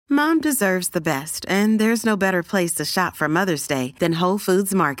Mom deserves the best, and there's no better place to shop for Mother's Day than Whole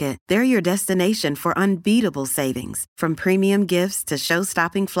Foods Market. They're your destination for unbeatable savings, from premium gifts to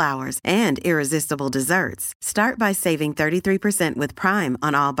show-stopping flowers and irresistible desserts. Start by saving 33% with Prime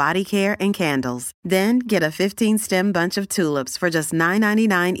on all body care and candles. Then get a 15-stem bunch of tulips for just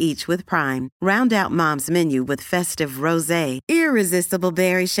 $9.99 each with Prime. Round out Mom's menu with festive rosé, irresistible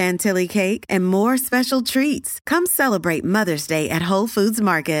berry chantilly cake, and more special treats. Come celebrate Mother's Day at Whole Foods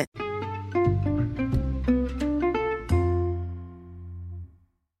Market.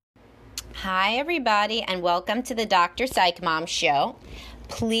 Hi, everybody, and welcome to the Dr. Psych Mom Show.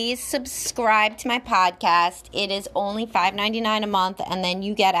 Please subscribe to my podcast. It is only $5.99 a month, and then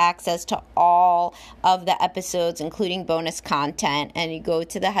you get access to all of the episodes, including bonus content. And you go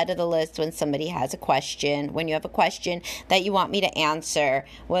to the head of the list when somebody has a question, when you have a question that you want me to answer,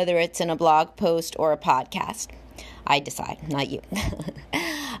 whether it's in a blog post or a podcast. I decide, not you.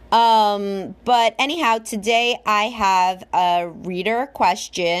 But anyhow, today I have a reader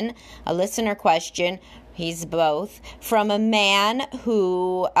question, a listener question. He's both, from a man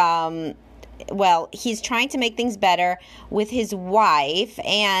who, he's trying to make things better with his wife,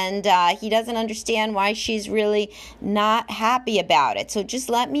 and he doesn't understand why she's really not happy about it. So just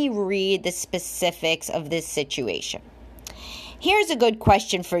let me read the specifics of this situation. Here's a good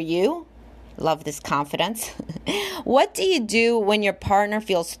question for you. Love this confidence. What do you do when your partner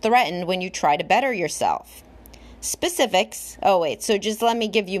feels threatened when you try to better yourself? Specifics. So just let me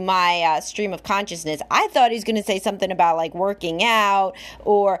give you my stream of consciousness. I thought he was going to say something about like working out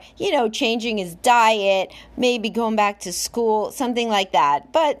or, changing his diet, maybe going back to school, something like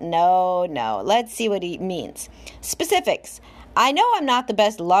that. But no. Let's see what he means. Specifics. I know I'm not the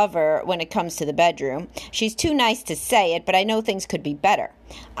best lover when it comes to the bedroom. She's too nice to say it, but I know things could be better.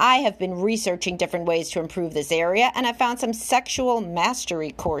 I have been researching different ways to improve this area, and I found some sexual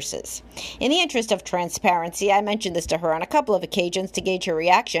mastery courses. In the interest of transparency, I mentioned this to her on a couple of occasions to gauge her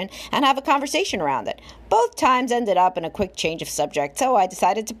reaction and have a conversation around it. Both times ended up in a quick change of subject, so I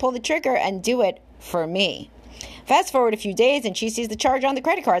decided to pull the trigger and do it for me. Fast forward a few days and she sees the charge on the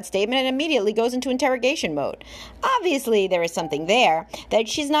credit card statement and immediately goes into interrogation mode. Obviously, there is something there that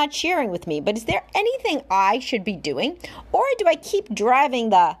she's not sharing with me, but is there anything I should be doing? Or do I keep driving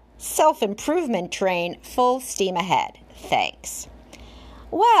the self-improvement train full steam ahead? Thanks.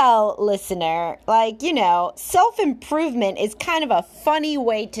 Well, listener, self-improvement is kind of a funny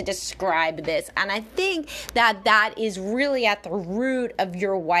way to describe this. And I think that is really at the root of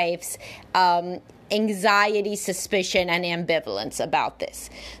your wife's anxiety, suspicion, and ambivalence about this.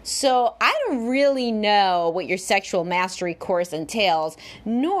 So I don't really know what your sexual mastery course entails,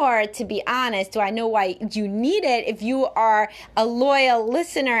 nor, to be honest, do I know why you need it if you are a loyal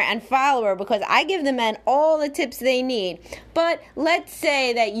listener and follower, because I give the men all the tips they need. But let's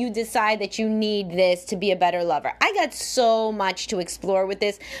say that you decide that you need this to be a better lover. I got so much to explore with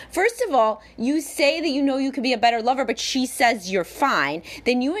this. First of all, you say that you could be a better lover, but she says you're fine.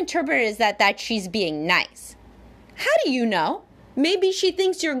 Then you interpret it as that she's being nice. How do you know? Maybe she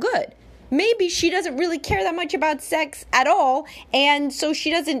thinks you're good. Maybe she doesn't really care that much about sex at all, and so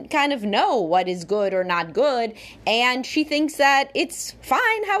she doesn't kind of know what is good or not good, and she thinks that it's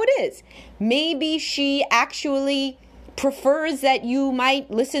fine how it is. Maybe she actually prefers that you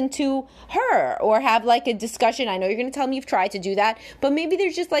might listen to her or have a discussion. I know you're going to tell me you've tried to do that, but maybe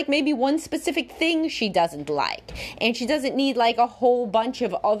there's just maybe one specific thing she doesn't like, and she doesn't need a whole bunch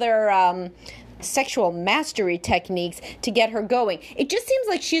of other sexual mastery techniques to get her going. It just seems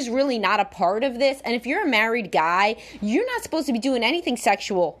like she's really not a part of this. And if you're a married guy, you're not supposed to be doing anything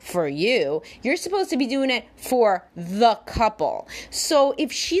sexual for you. You're supposed to be doing it for the couple. So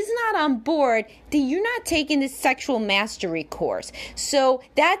if she's not on board, then you're not taking this sexual mastery course. So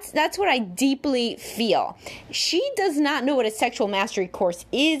that's what I deeply feel. She does not know what a sexual mastery course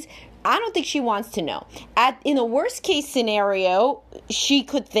is. I don't think she wants to know. In a worst case scenario, she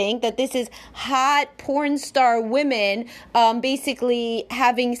could think that this is hot porn star women basically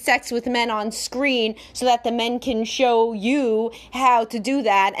having sex with men on screen so that the men can show you how to do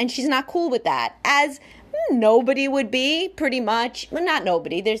that. And she's not cool with that. As nobody would be, pretty much. Well, not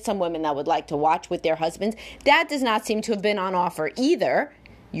nobody. There's some women that would like to watch with their husbands. That does not seem to have been on offer either.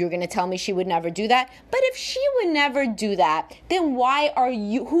 You're going to tell me she would never do that? But if she would never do that, then who are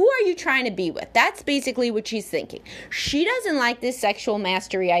you trying to be with? That's basically what she's thinking. She doesn't like this sexual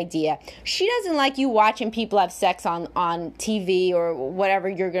mastery idea. She doesn't like you watching people have sex on TV or whatever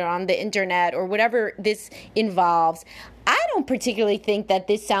you're on the internet or whatever this involves. I don't particularly think that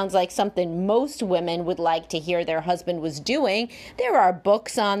this sounds like something most women would like to hear their husband was doing. There are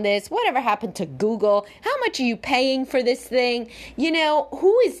books on this. Whatever happened to Google? How much are you paying for this thing?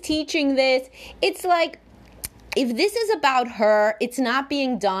 Who is teaching this? It's like, if this is about her, it's not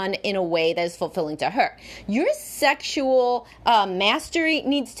being done in a way that is fulfilling to her. Your sexual mastery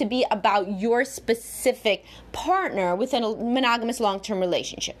needs to be about your specific partner within a monogamous long-term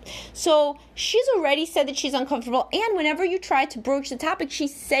relationship. So she's already said that she's uncomfortable, and whenever you try to broach the topic, she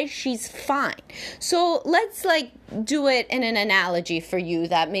says she's fine. So let's do it in an analogy for you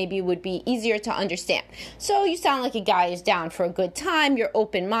that maybe would be easier to understand. So you sound like a guy is down for a good time, you're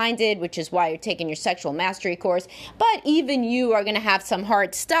open-minded, which is why you're taking your sexual mastery course, but even you are going to have some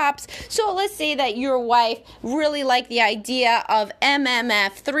hard stops. So let's say that your wife really liked the idea of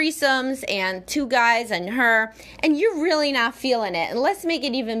MMF threesomes and two guys and her, and you're really not feeling it. And let's make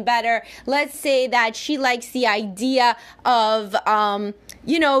it even better. Let's say that she likes the idea of,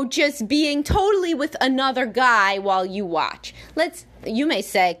 just being totally with another guy while you watch. You may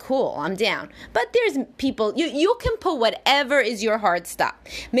say, cool, I'm down. But there's people, you can put whatever is your hard stop.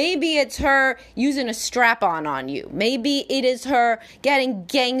 Maybe it's her using a strap-on on you. Maybe it is her getting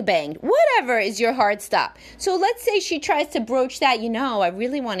gangbanged. Whatever is your hard stop. So let's say she tries to broach that, I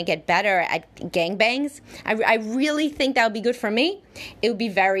really want to get better at gangbangs. I really think that would be good for me. It would be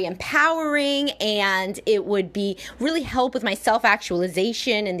very empowering, and it would be really help with my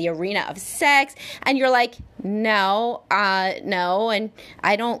self-actualization in the arena of sex. And you're like, no, and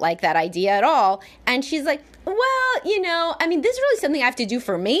I don't like that idea at all. And she's like, well, this is really something I have to do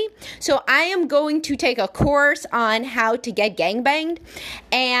for me. So I am going to take a course on how to get gangbanged.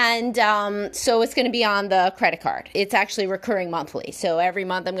 And so it's going to be on the credit card. It's actually recurring monthly. So every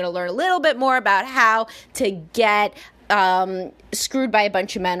month I'm going to learn a little bit more about how to get screwed by a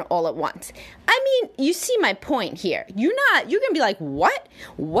bunch of men all at once. You see my point here. You're going to be like, what?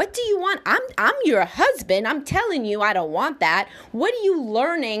 What do you want? I'm your husband. I'm telling you I don't want that. What are you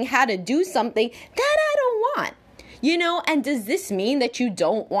learning how to do something that I don't want? And does this mean that you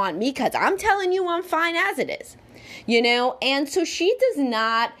don't want me? Because I'm telling you I'm fine as it is. And so she does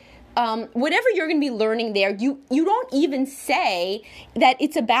not, whatever you're going to be learning there, you don't even say that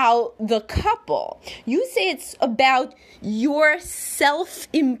it's about the couple. You say it's about your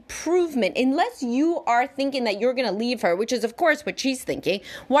self-improvement. Unless you are thinking that you're going to leave her, which is, of course, what she's thinking.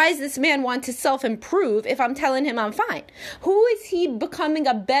 Why does this man want to self-improve if I'm telling him I'm fine? Who is he becoming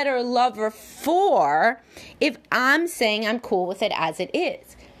a better lover for if I'm saying I'm cool with it as it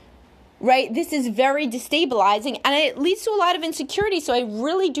is? Right? This is very destabilizing, and it leads to a lot of insecurity. So I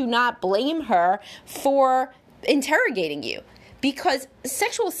really do not blame her for interrogating you, because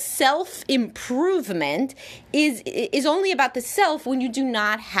sexual self-improvement is only about the self when you do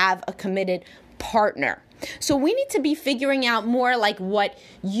not have a committed partner. So we need to be figuring out more like what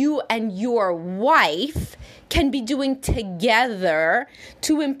you and your wife can be doing together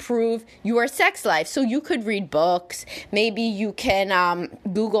to improve your sex life. So you could read books. Maybe you can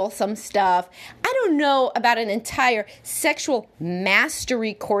Google some stuff. I don't know about an entire sexual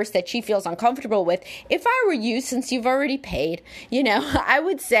mastery course that she feels uncomfortable with. If I were you, since you've already paid, I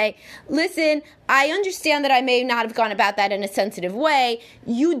would say, listen, I understand that I may not have gone about that in a sensitive way.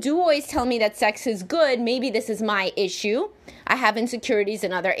 You do always tell me that sex is good. Maybe this is my issue. I have insecurities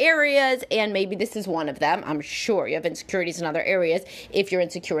in other areas, and maybe this is one of them. I'm sure you have insecurities in other areas if you're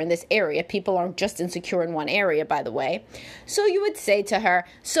insecure in this area. People aren't just insecure in one area, by the way. So you would say to her,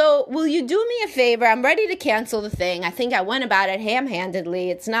 so will you do me a favor? I'm ready to cancel the thing. I think I went about it ham-handedly.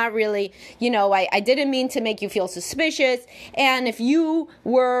 It's not really, I didn't mean to make you feel suspicious. And if you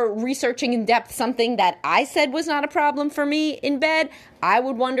were researching in depth something that I said was not a problem for me in bed, I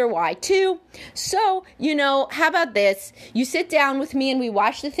would wonder why too. So, how about this? You sit down with me and we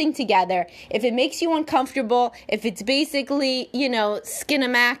watch the thing together. If it makes you uncomfortable, if it's basically,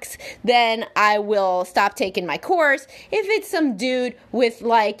 Skinamax, then I will stop taking my course. If it's some dude with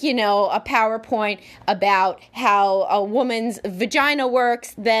a PowerPoint about how a woman's vagina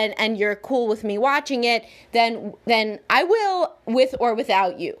works, and you're cool with me watching it, then I will, with or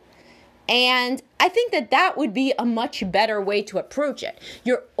without you. And I think that would be a much better way to approach it.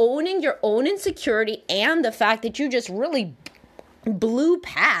 You're owning your own insecurity and the fact that you just really blew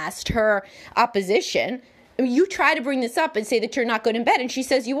past her opposition. You try to bring this up and say that you're not good in bed, and she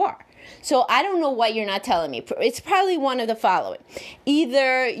says you are. So I don't know what you're not telling me. It's probably one of the following.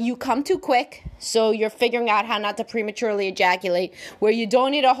 Either you come too quick, so you're figuring out how not to prematurely ejaculate, where you don't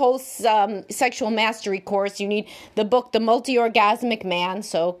need a whole sexual mastery course. You need the book, The Multi-Orgasmic Man,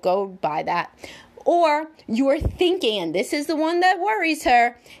 so go buy that. Or you're thinking, and this is the one that worries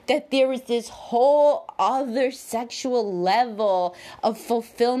her, that there is this whole other sexual level of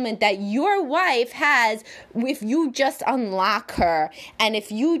fulfillment that your wife has if you just unlock her. And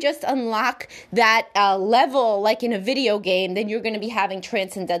if you just unlock that level, like in a video game, then you're going to be having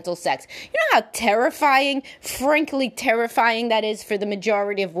transcendental sex. You know how terrifying, frankly terrifying that is for the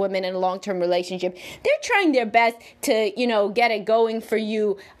majority of women in a long-term relationship? They're trying their best to, get it going for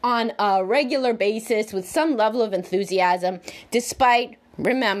you on a regular basis with some level of enthusiasm, despite,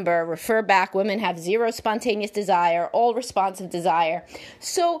 remember, refer back, women have zero spontaneous desire, all responsive desire.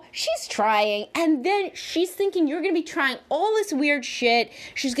 So she's trying, and then she's thinking you're going to be trying all this weird shit.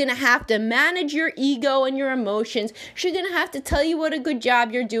 She's going to have to manage your ego and your emotions. She's going to have to tell you what a good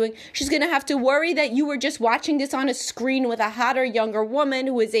job you're doing. She's going to have to worry that you were just watching this on a screen with a hotter, younger woman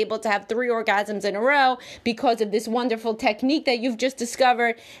who is able to have 3 orgasms in a row because of this wonderful technique that you've just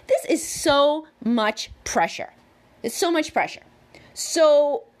discovered. This is so much pressure. It's so much pressure.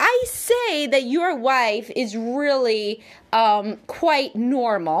 So I say that your wife is really quite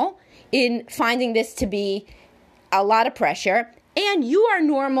normal in finding this to be a lot of pressure. And you are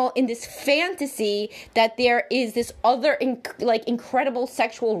normal in this fantasy that there is this other incredible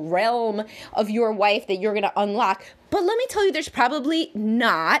sexual realm of your wife that you're going to unlock. But let me tell you, there's probably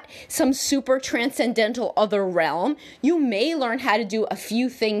not some super transcendental other realm. You may learn how to do a few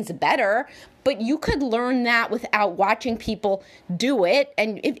things better, but you could learn that without watching people do it.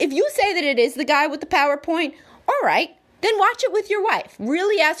 And if you say that it is the guy with the PowerPoint, all right, then watch it with your wife.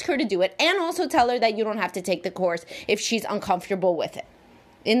 Really ask her to do it. And also tell her that you don't have to take the course if she's uncomfortable with it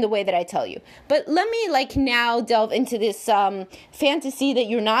in the way that I tell you. But let me now delve into this fantasy that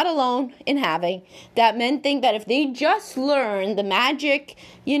you're not alone in having, that men think that if they just learn the magic,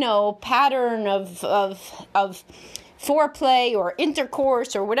 pattern of foreplay or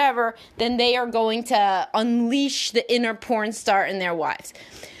intercourse or whatever, then they are going to unleash the inner porn star in their wives.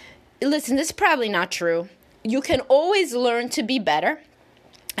 Listen, this is probably not true. You can always learn to be better.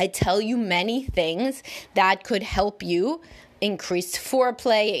 I tell you many things that could help you. Increased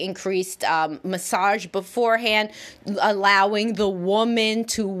foreplay, increased massage beforehand, allowing the woman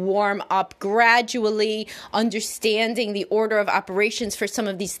to warm up gradually, understanding the order of operations for some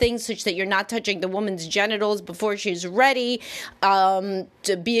of these things such that you're not touching the woman's genitals before she's ready, to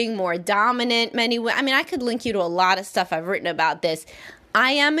being more dominant. I could link you to a lot of stuff I've written about this.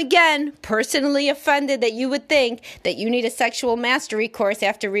 I am, again, personally offended that you would think that you need a sexual mastery course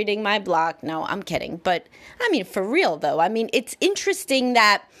after reading my blog. No, I'm kidding. But, for real, though. It's interesting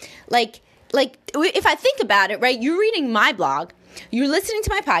that, if I think about it, right, you're reading my blog, you're listening to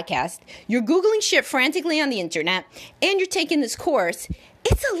my podcast, you're Googling shit frantically on the internet, and you're taking this course.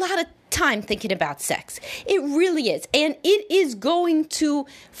 It's a lot of time thinking about sex. It really is. And it is going to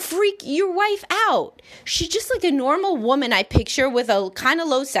freak your wife out. She's just like a normal woman I picture with a kind of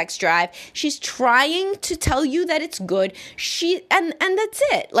low sex drive. She's trying to tell you that it's good. And that's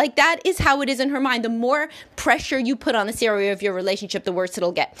it. That is how it is in her mind. The more pressure you put on this area of your relationship, the worse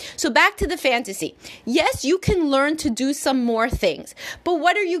it'll get. So back to the fantasy. Yes, you can learn to do some more things. But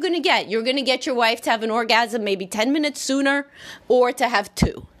what are you going to get? You're going to get your wife to have an orgasm maybe 10 minutes sooner or to have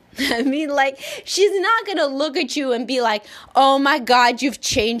 2. She's not going to look at you and be like, oh my God, you've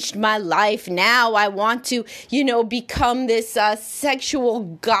changed my life. Now I want to, become this sexual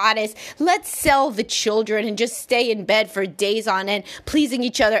goddess. Let's sell the children and just stay in bed for days on end, pleasing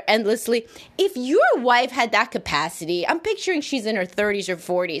each other endlessly. If your wife had that capacity, I'm picturing she's in her 30s or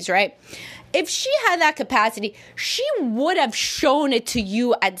 40s, right? If she had that capacity, she would have shown it to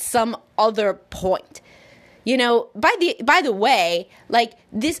you at some other point. By the way,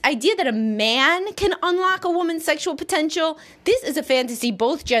 this idea that a man can unlock a woman's sexual potential, this is a fantasy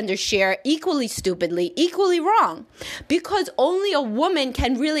both genders share equally stupidly, equally wrong. Because only a woman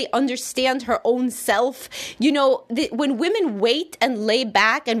can really understand her own self. When women wait and lay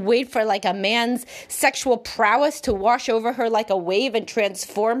back and wait for a man's sexual prowess to wash over her like a wave and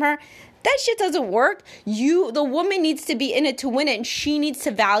transform her, that shit doesn't work. The woman needs to be in it to win it, and she needs to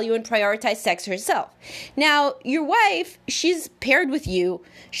value and prioritize sex herself. Now, your wife, she's paired with you.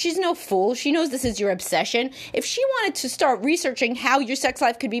 She's no fool. She knows this is your obsession. If she wanted to start researching how your sex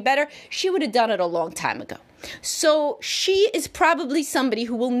life could be better, she would have done it a long time ago. So she is probably somebody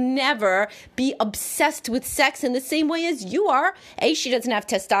who will never be obsessed with sex in the same way as you are. A, she doesn't have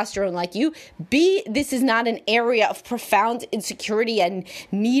testosterone like you. B, this is not an area of profound insecurity and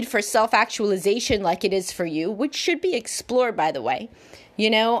need for self-actualization like it is for you, which should be explored, by the way.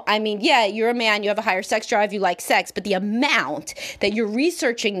 Yeah, you're a man, you have a higher sex drive, you like sex, but the amount that you're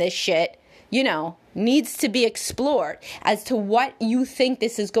researching this shit, needs to be explored as to what you think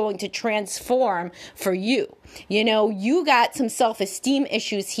this is going to transform for you. You got some self-esteem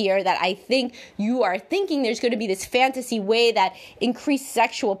issues here that I think you are thinking there's going to be this fantasy way that increased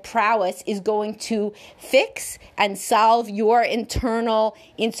sexual prowess is going to fix and solve your internal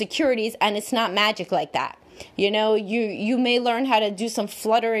insecurities, and it's not magic like that. You may learn how to do some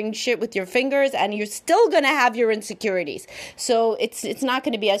fluttering shit with your fingers, and you're still going to have your insecurities. So it's not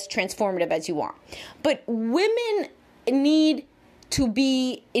going to be as transformative as you want. But women need to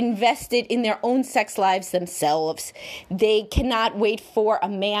be invested in their own sex lives themselves. They cannot wait for a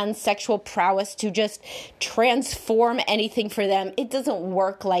man's sexual prowess to just transform anything for them. It doesn't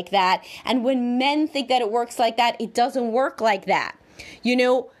work like that. And when men think that it works like that, it doesn't work like that.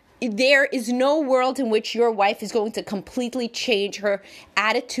 There is no world in which your wife is going to completely change her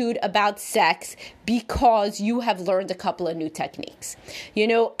attitude about sex because you have learned a couple of new techniques.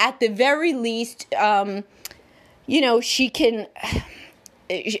 At the very least, she can...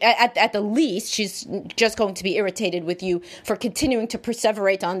 At the least, she's just going to be irritated with you for continuing to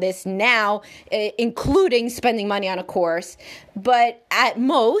perseverate on this now, including spending money on a course. But at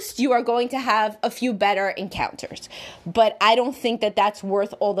most, you are going to have a few better encounters. But I don't think that that's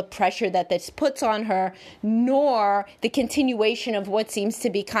worth all the pressure that this puts on her, nor the continuation of what seems to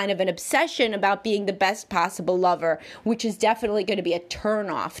be kind of an obsession about being the best possible lover, which is definitely going to be a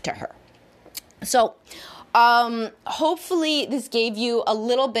turnoff to her. So, hopefully this gave you a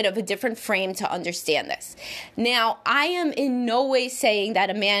little bit of a different frame to understand this. Now, I am in no way saying that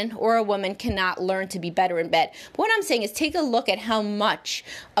a man or a woman cannot learn to be better in bed. But what I'm saying is take a look at how much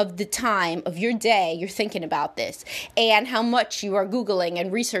of the time of your day you're thinking about this, and how much you are Googling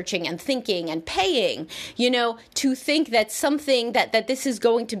and researching and thinking and paying, to think that something that this is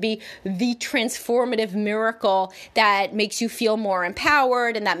going to be the transformative miracle that makes you feel more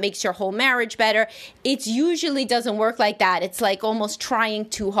empowered and that makes your whole marriage better. It usually doesn't work like that. It's like almost trying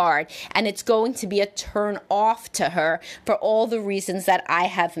too hard, and it's going to be a turn off to her for all the reasons that I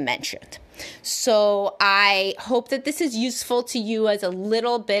have mentioned. So I hope that this is useful to you as a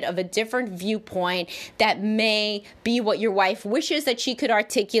little bit of a different viewpoint that may be what your wife wishes that she could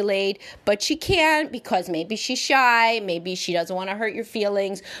articulate, but she can't because maybe she's shy, maybe she doesn't want to hurt your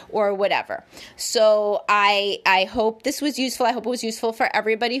feelings or whatever. So I hope this was useful. I hope it was useful for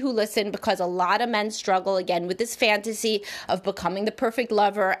everybody who listened, because a lot of men struggle again with this fantasy of becoming the perfect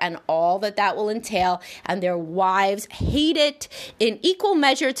lover and all that will entail, and their wives hate it in equal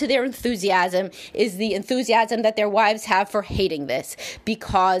measure to their enthusiasm is the enthusiasm that their wives have for hating this,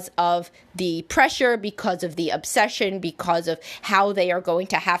 because of the pressure, because of the obsession, because of how they are going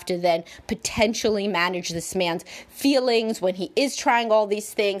to have to then potentially manage this man's feelings when he is trying all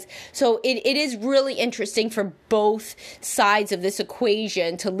these things. So it is really interesting for both sides of this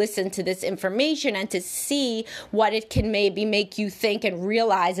equation to listen to this information and to see what it can maybe make you think and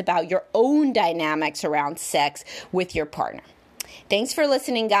realize about your own dynamics around sex with your partner. Thanks for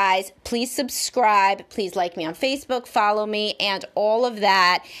listening, guys. Please subscribe. Please like me on Facebook, follow me, and all of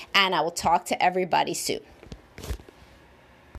that. And I will talk to everybody soon.